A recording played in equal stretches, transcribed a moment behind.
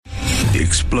The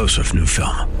explosive new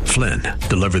film, Flynn,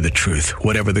 deliver the truth,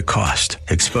 whatever the cost,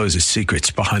 exposes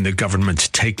secrets behind the government's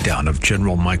takedown of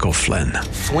General Michael Flynn.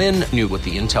 Flynn knew what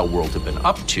the intel world had been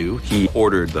up to. He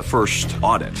ordered the first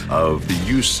audit of the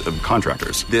use of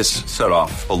contractors. This set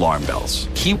off alarm bells.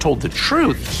 He told the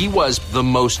truth. He was the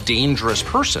most dangerous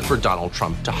person for Donald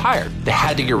Trump to hire. They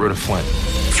had to get rid of Flynn.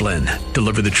 Flynn,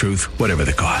 deliver the truth, whatever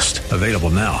the cost. Available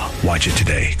now. Watch it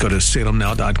today. Go to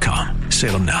salemnow.com.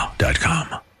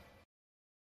 salemnow.com.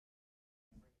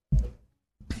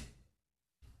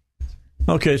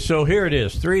 Okay, so here it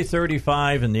is,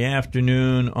 3:35 in the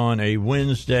afternoon on a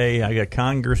Wednesday. I got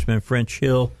Congressman French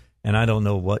Hill, and I don't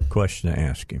know what question to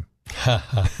ask him.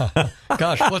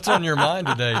 Gosh, what's on your mind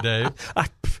today,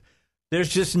 Dave? There's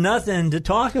just nothing to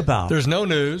talk about. There's no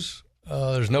news.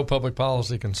 There's no public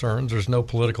policy concerns. There's no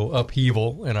political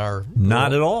upheaval in our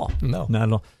Not world. at all. No. Not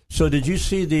at all. So did you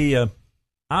see the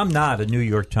I'm not a New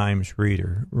York Times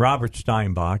reader. Robert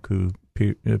Steinbach, who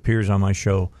appears on my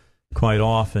show quite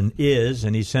often,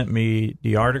 and he sent me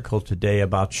the article today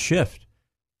about Schiff.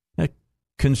 That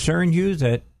concern you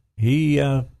that he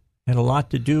had a lot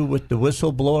to do with the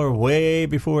whistleblower way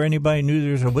before anybody knew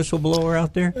there was a whistleblower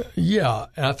out there? Yeah,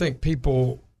 and I think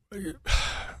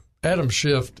Adam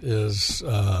Schiff is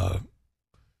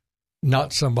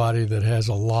not somebody that has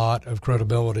a lot of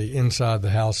credibility inside the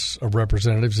House of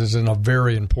Representatives. Is in a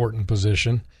very important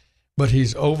position, but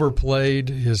he's overplayed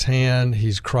his hand.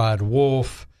 He's cried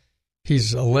wolf.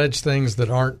 He's alleged things that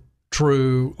aren't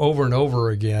true over and over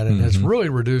again, and has really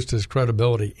reduced his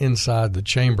credibility inside the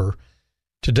chamber.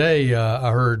 Today,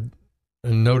 I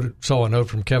saw a note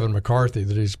from Kevin McCarthy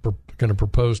that he's going to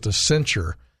propose to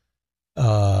censure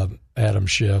Adam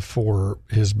Schiff for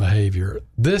his behavior.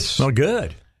 Well,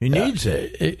 good. He needs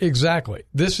it. Exactly.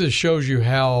 This shows you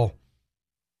how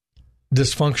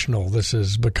dysfunctional this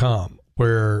has become,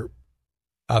 where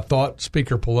I thought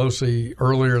Speaker Pelosi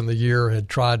earlier in the year had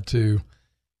tried to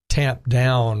tamp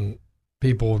down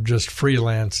people just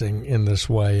freelancing in this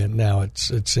way, and now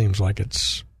it seems like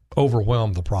it's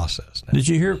overwhelmed the process now. Did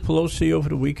you hear Pelosi over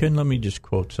the weekend? Let me just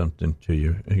quote something to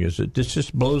you, because this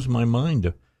just blows my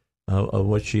mind of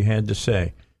what she had to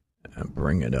say. I'll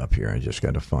bring it up here. I just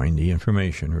got to find the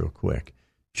information real quick.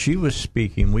 She was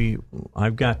speaking.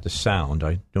 I've got the sound.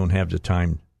 I don't have the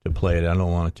time to play it. I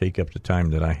don't want to take up the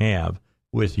time that I have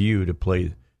with you to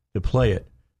play it.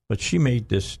 But she made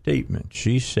this statement.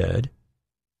 She said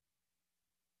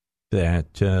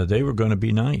that they were going to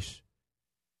be nice.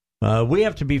 We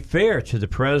have to be fair to the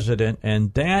president,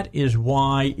 and that is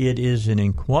why it is an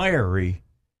inquiry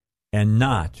and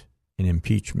not an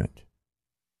impeachment.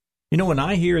 You know, when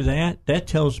I hear that, that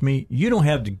tells me you don't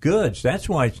have the goods. That's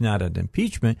why it's not an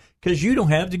impeachment, because you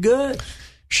don't have the goods.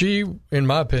 She, in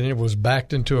my opinion, was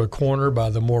backed into a corner by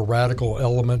the more radical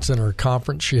elements in her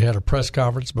conference. She had a press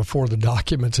conference before the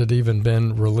documents had even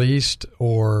been released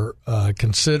or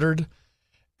considered.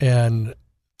 And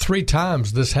 3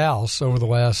 times this House over the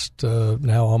last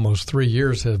now almost 3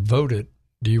 years have voted,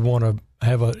 do you want to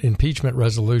have an impeachment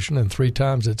resolution? And 3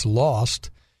 times it's lost.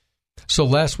 So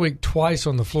last week, twice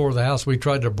on the floor of the House, we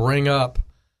tried to bring up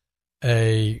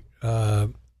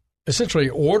essentially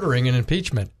ordering an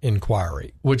impeachment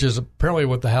inquiry, which is apparently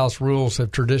what the House rules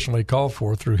have traditionally called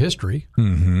for through history.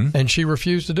 And she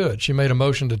refused to do it. She made a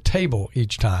motion to table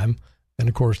each time. And,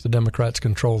 of course, the Democrats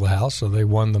control the House, so they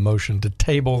won the motion to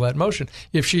table that motion.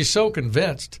 If she's so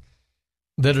convinced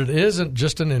that it isn't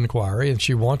just an inquiry and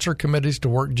she wants her committees to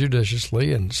work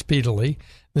judiciously and speedily,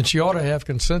 then she ought to have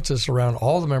consensus around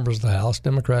all the members of the House,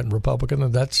 Democrat and Republican,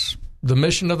 and that's the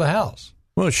mission of the House.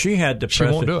 Well, she had the president.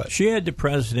 She won't do it. She had the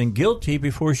president guilty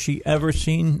before she ever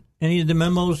seen any of the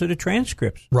memos or the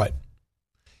transcripts. Right.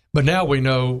 But now we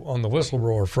know on the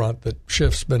whistleblower front that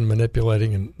Schiff's been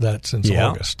manipulating that since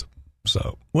August.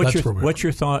 So what's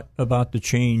your thought about the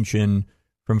change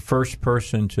from first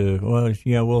person to,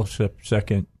 we'll accept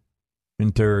second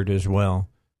and third as well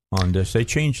on this? They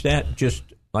changed that just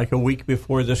like a week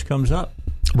before this comes up.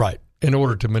 Right, in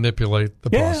order to manipulate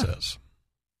the process.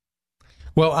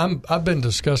 Well, I've been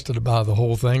disgusted by the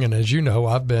whole thing, and as you know,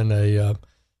 I've been a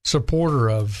supporter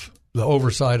of the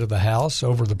oversight of the House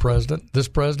over the president, this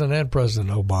president and President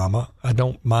Obama. I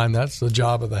don't mind. That's the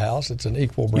job of the House. It's an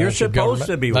equal branch of government. You're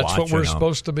supposed to be That's watching what we're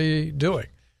supposed to be doing.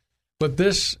 But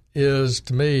this is,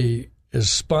 to me, is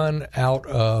spun out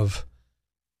of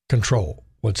control,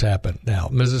 what's happened now.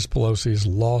 Mrs. Pelosi's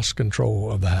lost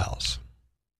control of the House.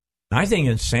 I think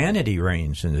insanity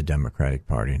reigns in the Democratic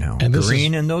Party now. And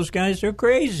Green and those guys are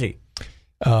crazy.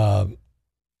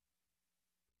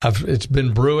 It's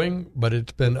been brewing, but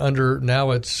it's been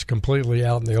now it's completely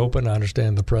out in the open. I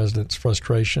understand the president's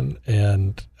frustration,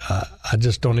 and I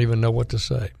just don't even know what to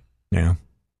say. Yeah.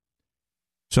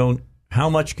 So how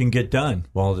much can get done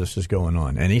while this is going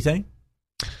on? Anything?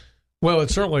 Well, it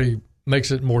certainly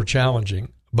makes it more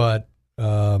challenging, but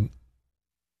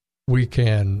we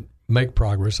can make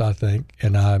progress, I think,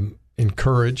 and I'm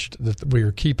encouraged that we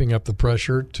are keeping up the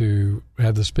pressure to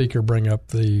have the Speaker bring up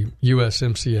the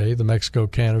USMCA, the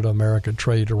Mexico-Canada-America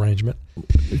trade arrangement.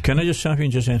 Can I just stop you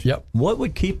and just ask? Yep. What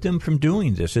would keep them from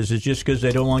doing this? Is it just because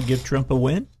they don't want to give Trump a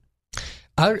win?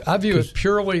 I view it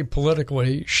purely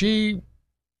politically. She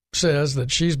says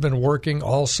that she's been working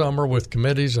all summer with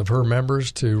committees of her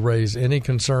members to raise any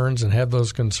concerns and have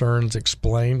those concerns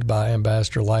explained by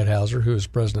Ambassador Lighthizer, who is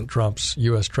President Trump's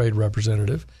U.S. trade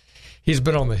representative. He's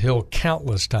been on the Hill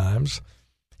countless times.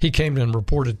 He came and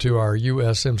reported to our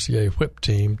USMCA whip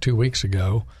team 2 weeks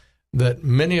ago that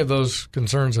many of those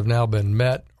concerns have now been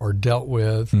met or dealt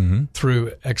with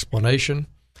through explanation.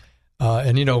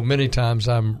 And, you know, many times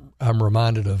I'm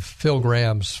reminded of Phil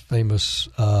Graham's famous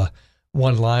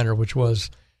one-liner, which was,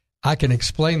 I can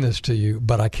explain this to you,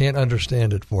 but I can't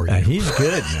understand it for you. He's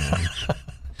good, man.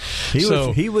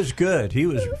 He was good.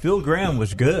 Phil Graham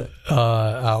was good.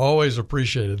 I always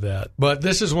appreciated that. But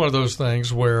this is one of those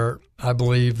things where I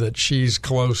believe that she's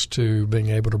close to being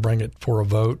able to bring it for a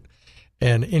vote.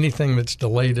 And anything that's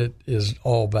delayed it is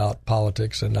all about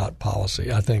politics and not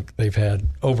policy. I think they've had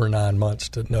over 9 months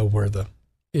to know where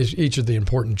each of the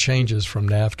important changes from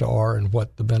NAFTA are and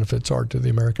what the benefits are to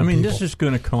the American people. This is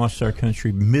going to cost our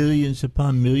country millions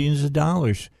upon millions of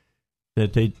dollars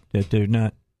that they're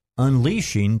not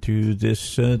unleashing to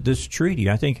this treaty.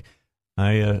 I think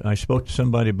I spoke to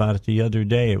somebody about it the other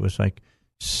day. It was like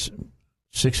 $600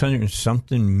 and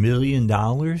something million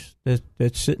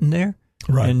that's sitting there,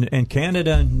 right? And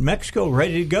Canada and Mexico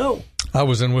ready to go. I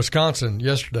was in Wisconsin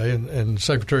yesterday, and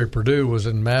Secretary Perdue was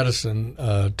in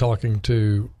Madison talking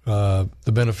to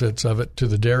the benefits of it to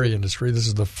the dairy industry. This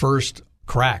is the first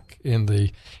crack in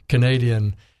the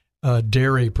Canadian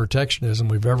dairy protectionism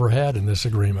we've ever had in this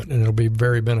agreement, and it'll be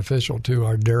very beneficial to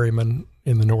our dairymen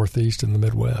in the Northeast and the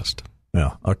Midwest.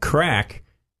 Well, a crack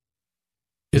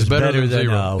is better than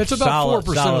zero. It's about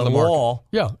 4% of the market. Wall.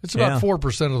 Yeah, it's about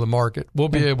 4% of the market. We'll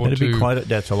be able to.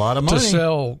 That's a lot of money to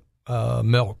sell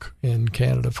milk in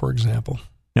Canada, for example.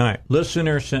 All right,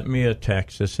 listener sent me a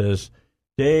text that says,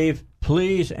 "Dave,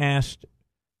 please ask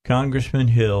Congressman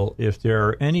Hill if there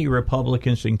are any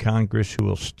Republicans in Congress who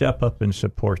will step up and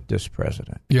support this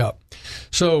president." Yeah.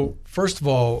 So, first of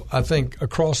all, I think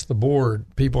across the board,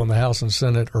 people in the House and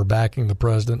Senate are backing the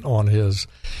president on his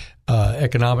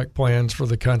economic plans for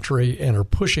the country and are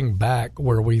pushing back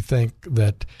where we think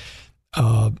that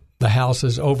the House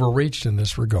has overreached in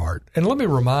this regard. And let me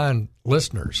remind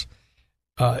listeners,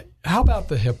 how about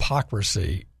the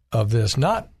hypocrisy of this?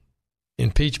 Not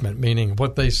impeachment, meaning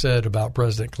what they said about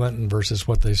President Clinton versus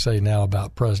what they say now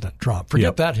about President Trump.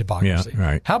 Forget that hypocrisy. Yeah,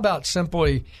 right. How about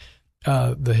simply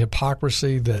the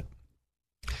hypocrisy that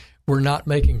we're not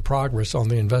making progress on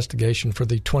the investigation for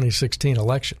the 2016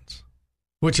 elections,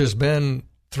 which has been,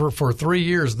 for 3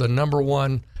 years, the number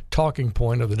one talking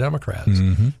point of the Democrats.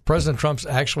 Mm-hmm. President Trump's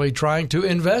actually trying to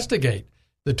investigate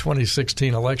the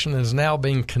 2016 election and is now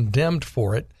being condemned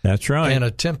for it. That's right. And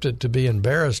attempted to be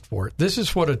embarrassed for it. This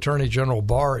is what Attorney General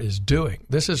Barr is doing.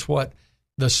 This is what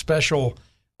the special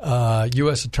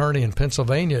U.S. attorney in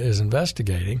Pennsylvania is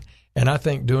investigating, and I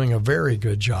think doing a very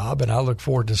good job, and I look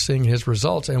forward to seeing his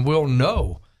results, and we'll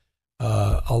know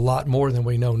a lot more than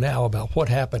we know now about what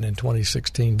happened in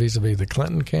 2016 vis-a-vis the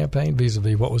Clinton campaign,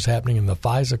 vis-a-vis what was happening in the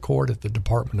FISA court at the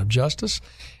Department of Justice,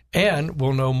 and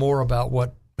we'll know more about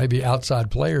what maybe outside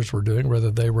players were doing,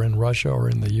 whether they were in Russia or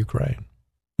in the Ukraine.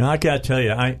 Now, I got to tell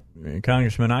you,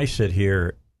 Congressman, I sit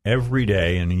here every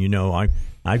day, and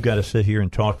I've got to sit here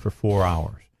and talk for 4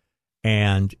 hours,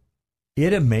 and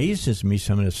it amazes me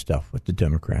some of the stuff what the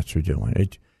Democrats are doing.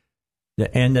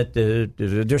 And that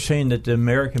they're saying that the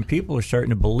American people are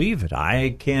starting to believe it.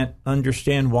 I can't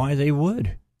understand why they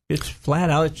would. It's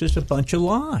flat out, it's just a bunch of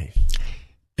lies.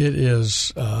 It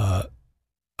is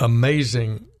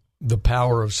amazing the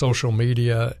power of social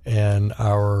media and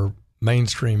our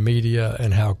mainstream media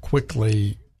and how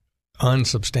quickly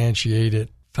unsubstantiated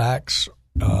facts,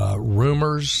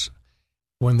 rumors,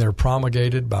 when they're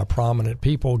promulgated by prominent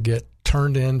people, get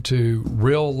turned into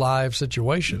real live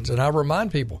situations. And I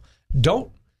remind people,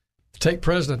 don't take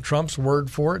President Trump's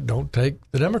word for it. Don't take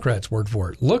the Democrats' word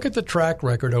for it. Look at the track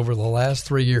record over the last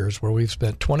 3 years where we've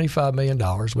spent $25 million.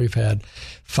 We've had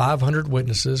 500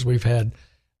 witnesses. We've had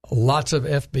lots of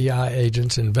FBI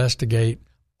agents investigate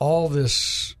all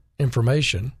this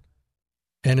information,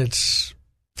 and it's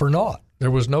for naught.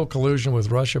 There was no collusion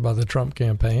with Russia by the Trump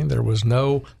campaign. There was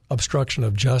no obstruction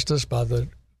of justice by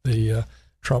the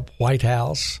Trump White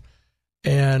House.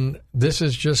 And this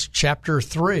is just chapter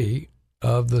 3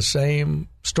 of the same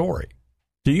story.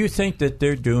 Do you think that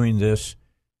they're doing this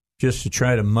just to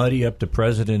try to muddy up the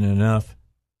president enough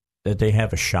that they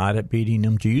have a shot at beating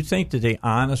him? Do you think that they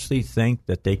honestly think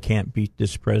that they can't beat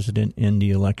this president in the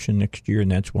election next year,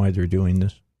 and that's why they're doing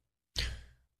this?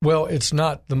 Well, it's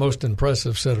not the most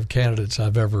impressive set of candidates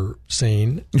I've ever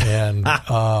seen, and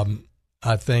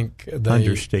I think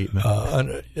understatement.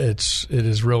 It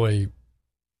is really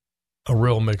a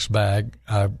real mixed bag.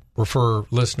 I refer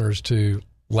listeners to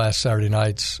last Saturday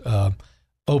night's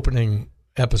opening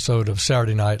episode of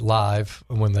Saturday Night Live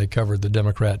when they covered the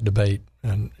Democrat debate,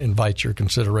 and invite your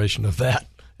consideration of that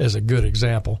as a good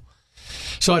example.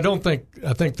 So I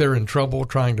think they're in trouble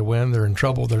trying to win. They're in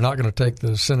trouble. They're not going to take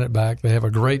the Senate back. We have a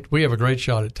great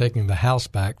shot at taking the House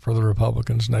back for the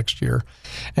Republicans next year.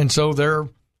 And so they're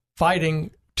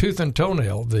fighting tooth and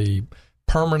toenail. The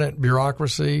permanent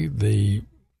bureaucracy, the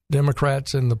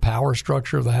Democrats in the power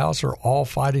structure of the House are all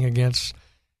fighting against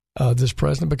this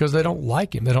president because they don't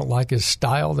like him. They don't like his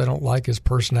style. They don't like his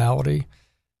personality.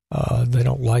 They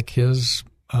don't like his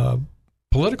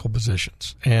political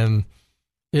positions. And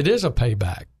it is a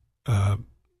payback.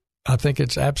 I think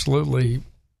it's absolutely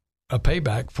a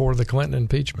payback for the Clinton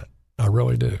impeachment. I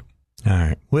really do. All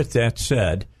right. With that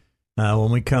said,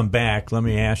 when we come back, let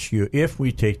me ask you, if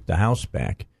we take the House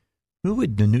back, who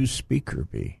would the new speaker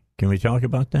be? Can we talk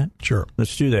about that? Sure.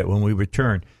 Let's do that when we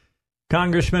return.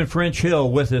 Congressman French Hill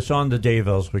with us on the Dave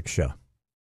Elswick Show.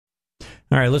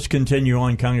 All right, let's continue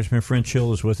on. Congressman French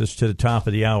Hill is with us to the top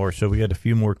of the hour, so we got a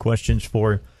few more questions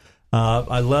for him.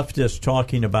 I left us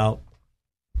talking about,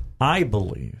 I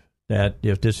believe, that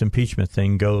if this impeachment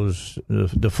thing goes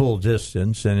the full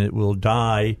distance, and it will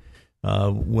die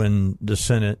when the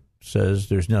Senate says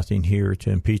there's nothing here to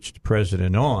impeach the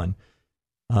president on,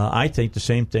 I think the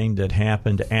same thing that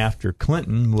happened after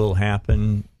Clinton will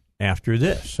happen after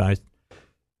this.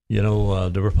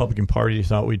 The Republican Party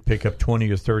thought we'd pick up 20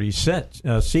 or 30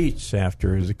 seats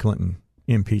after the Clinton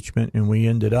impeachment, and we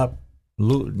ended up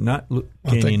not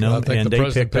gaining them, and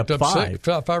they picked up 5.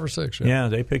 5 or 6. Yeah,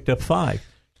 they picked up 5.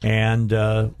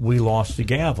 And we lost the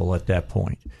gavel at that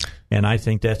point. And I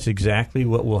think that's exactly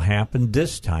what will happen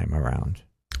this time around.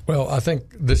 Well, I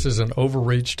think this is an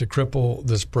overreach to cripple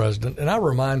this president. And I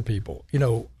remind people,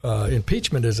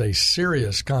 impeachment is a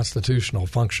serious constitutional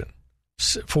function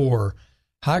for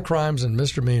high crimes and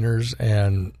misdemeanors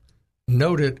and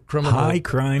noted criminal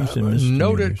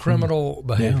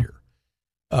behavior.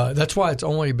 Yeah. That's why it's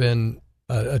only been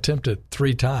attempted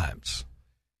 3 times.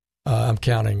 I'm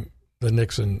counting the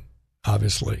Nixon,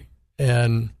 obviously.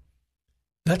 And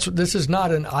this is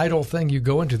not an idle thing you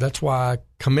go into. That's why I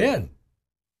commend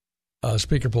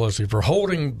Speaker Pelosi for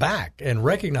holding back and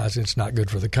recognizing it's not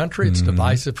good for the country. It's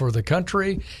divisive for the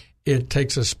country. It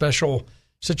takes a special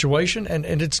situation, and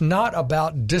it's not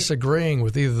about disagreeing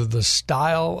with either the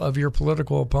style of your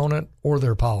political opponent or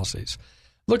their policies.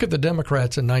 Look at the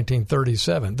Democrats in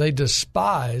 1937. They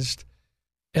despised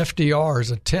FDR's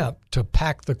attempt to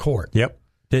pack the court. Yep.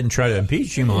 Didn't try to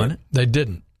impeach him on it. They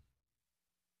didn't.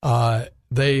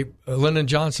 Lyndon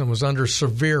Johnson was under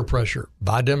severe pressure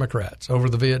by Democrats over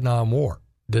the Vietnam War.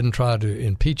 Didn't try to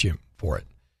impeach him for it.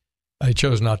 He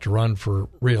chose not to run for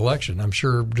re-election, I'm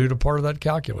sure due to part of that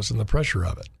calculus and the pressure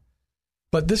of it.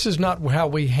 But this is not how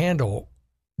we handle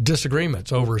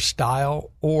disagreements over style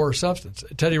or substance.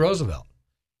 Teddy Roosevelt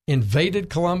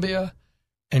invaded Colombia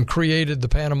and created the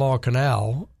Panama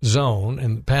Canal zone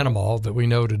in Panama that we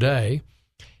know today.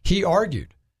 He argued,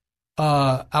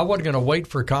 I wasn't going to wait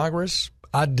for Congress.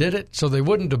 I did it so they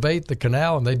wouldn't debate the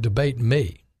canal and they'd debate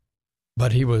me.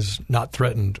 But he was not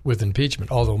threatened with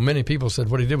impeachment, although many people said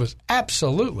what he did was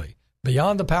absolutely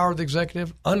beyond the power of the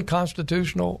executive,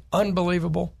 unconstitutional,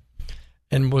 unbelievable,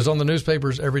 and was on the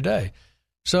newspapers every day.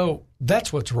 So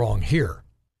that's what's wrong here,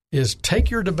 is take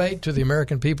your debate to the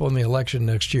American people in the election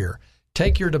next year.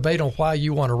 Take your debate on why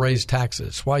you want to raise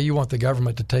taxes, why you want the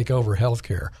government to take over health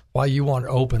care, why you want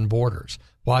open borders,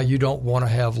 why you don't want to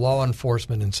have law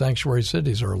enforcement in sanctuary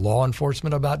cities or law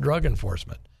enforcement about drug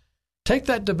enforcement. Take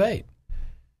that debate.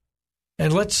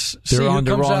 And let's see They're who on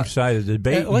the comes wrong out. side of the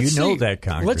debate. You know that,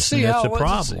 Congressman. Let's see that's how a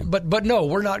problem. But no,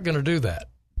 we're not going to do that.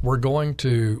 We're going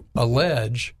to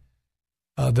allege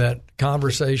that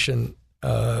conversation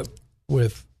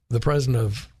with the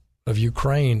president of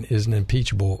Ukraine is an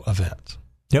impeachable event.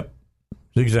 Yep.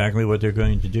 That's exactly what they're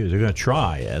going to do. They're going to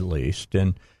try, at least,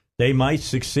 and they might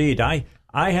succeed. I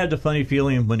had the funny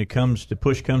feeling when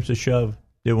push comes to shove,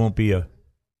 there won't be a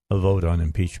vote on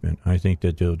impeachment. I think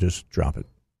that they'll just drop it.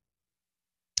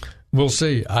 We'll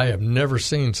see. I have never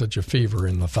seen such a fever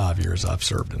in the 5 years I've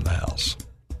served in the House.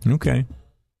 Okay.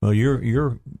 Well,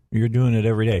 you're doing it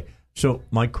every day. So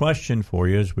my question for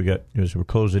you as we're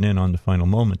closing in on the final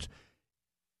moments,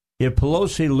 if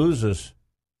Pelosi loses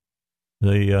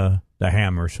the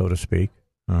hammer, so to speak,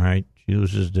 all right, she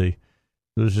loses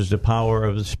the power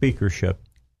of the speakership,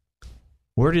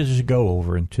 where does it go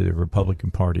over into the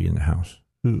Republican Party in the House?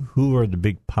 Who are the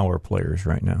big power players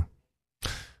right now?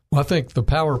 Well, I think the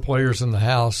power players in the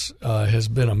House has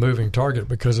been a moving target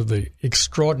because of the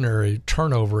extraordinary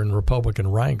turnover in Republican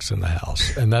ranks in the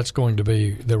House. And that's going to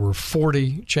be, there were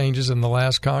 40 changes in the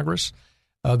last Congress.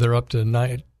 They're up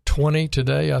to 20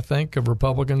 today, I think, of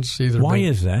Republicans. Why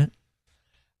is that?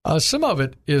 Some of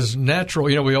it is natural.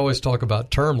 You know, we always talk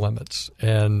about term limits,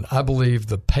 and I believe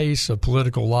the pace of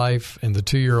political life and the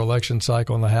 2-year election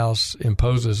cycle in the House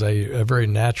imposes a very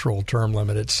natural term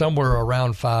limit. It's somewhere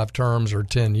around 5 terms or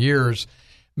 10 years.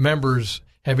 Members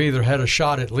have either had a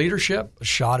shot at leadership, a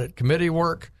shot at committee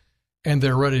work, and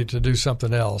they're ready to do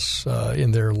something else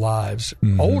in their lives,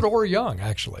 old or young,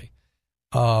 actually.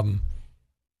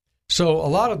 So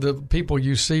a lot of the people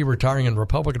you see retiring in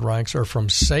Republican ranks are from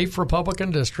safe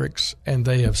Republican districts, and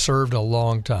they have served a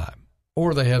long time,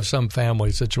 or they have some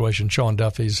family situation. Sean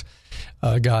Duffy's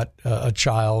got a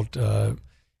child.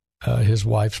 His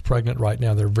wife's pregnant right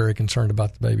now. They're very concerned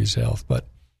about the baby's health. But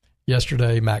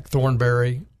yesterday, Mac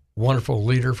Thornberry, wonderful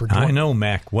leader for. I know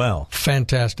Mac well.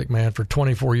 Fantastic man for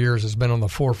 24 years, has been on the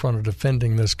forefront of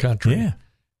defending this country. Yeah,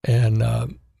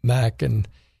 and Mac and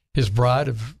his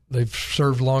bride they've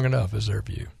served long enough, is their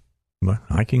view. Well,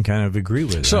 I can kind of agree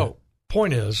with that. So,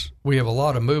 point is, we have a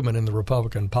lot of movement in the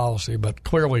Republican policy, but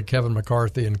clearly Kevin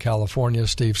McCarthy in California,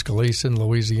 Steve Scalise in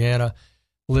Louisiana,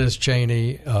 Liz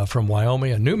Cheney from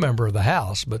Wyoming, a new member of the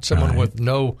House, but someone with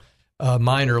no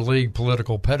minor league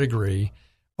political pedigree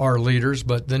are leaders.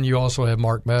 But then you also have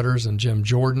Mark Meadors and Jim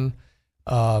Jordan,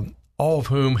 all of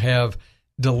whom have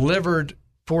delivered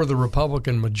for the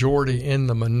Republican majority in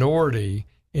the minority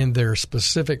in their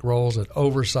specific roles at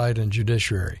oversight and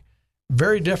judiciary.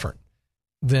 Very different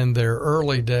than their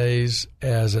early days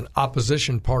as an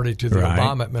opposition party to the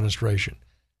Obama administration.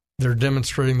 They're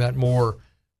demonstrating that more,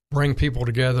 bring people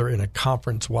together in a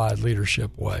conference-wide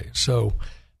leadership way. So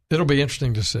it'll be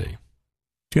interesting to see.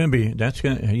 Scalise,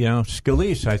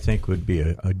 I think, would be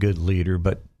a good leader,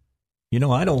 but,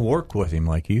 I don't work with him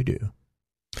like you do.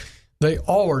 They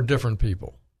all are different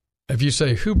people. If you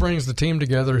say who brings the team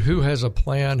together, who has a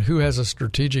plan, who has a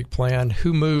strategic plan,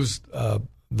 who moves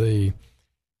the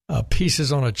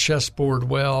pieces on a chessboard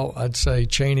well, I'd say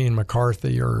Cheney and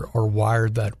McCarthy are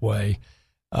wired that way.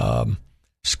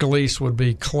 Scalise would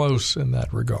be close in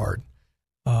that regard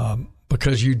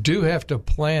because you do have to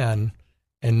plan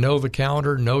and know the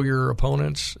calendar, know your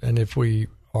opponents, and if we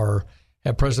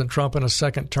have President Trump in a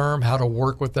second term, how to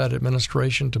work with that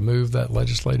administration to move that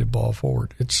legislative ball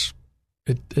forward. It's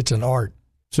an art.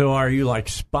 So are you like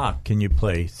Spock? Can you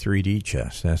play 3D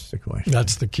chess? That's the question.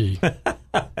 That's the key.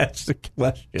 That's the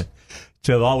question.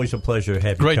 So always a pleasure to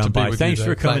have you come by. Thanks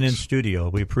for coming in studio.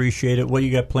 We appreciate it. What do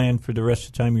you got planned for the rest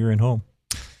of the time you're in home?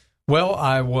 Well,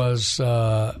 I'm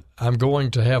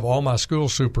going to have all my school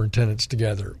superintendents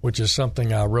together, which is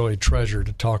something I really treasure,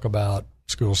 to talk about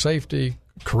school safety,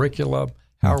 curriculum.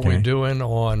 How are we doing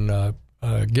on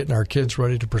getting our kids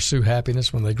ready to pursue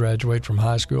happiness when they graduate from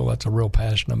high school? That's a real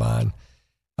passion of mine.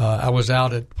 I was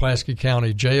out at Pulaski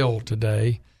County Jail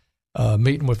today,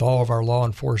 meeting with all of our law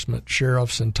enforcement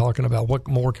sheriffs and talking about what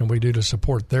more can we do to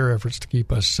support their efforts to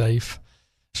keep us safe.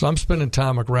 So I'm spending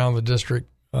time around the district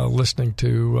listening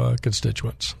to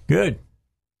constituents. Good.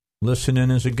 Listening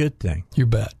is a good thing. You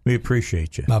bet. We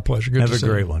appreciate you. My pleasure. Good to see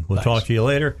you. Have a great one. We'll talk to you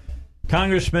later.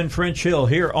 Congressman French Hill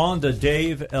here on the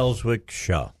Dave Elswick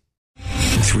Show.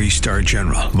 3-star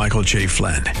General Michael J.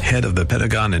 Flynn, head of the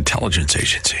Pentagon Intelligence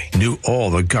Agency, knew all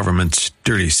the government's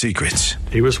dirty secrets.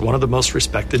 He was one of the most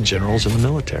respected generals in the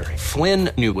military.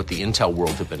 Flynn knew what the intel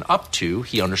world had been up to.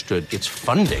 He understood its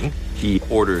funding. He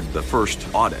ordered the first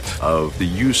audit of the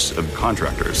use of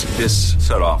contractors. This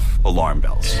set off alarm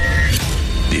bells.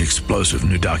 The explosive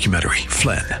new documentary,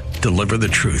 Flynn, Deliver the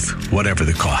Truth, Whatever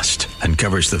the Cost,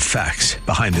 uncovers the facts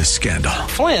behind this scandal.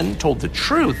 Flynn told the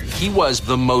truth. He was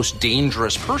the most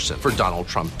dangerous person for Donald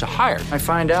Trump to hire. I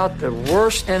find out the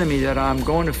worst enemy that I'm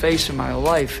going to face in my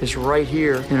life is right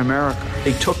here in America.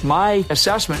 They took my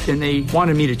assessment and they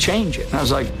wanted me to change it. And I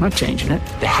was like, I'm not changing it.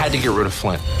 They had to get rid of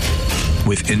Flynn.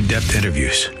 With in-depth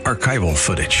interviews, archival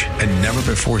footage, and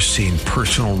never-before-seen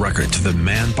personal records of the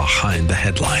man behind the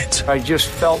headlines. I just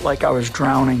felt like I was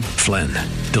drowning. Flynn,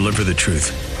 deliver the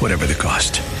truth, whatever the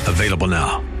cost. Available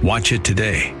now. Watch it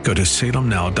today. Go to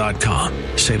salemnow.com.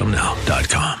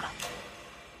 salemnow.com.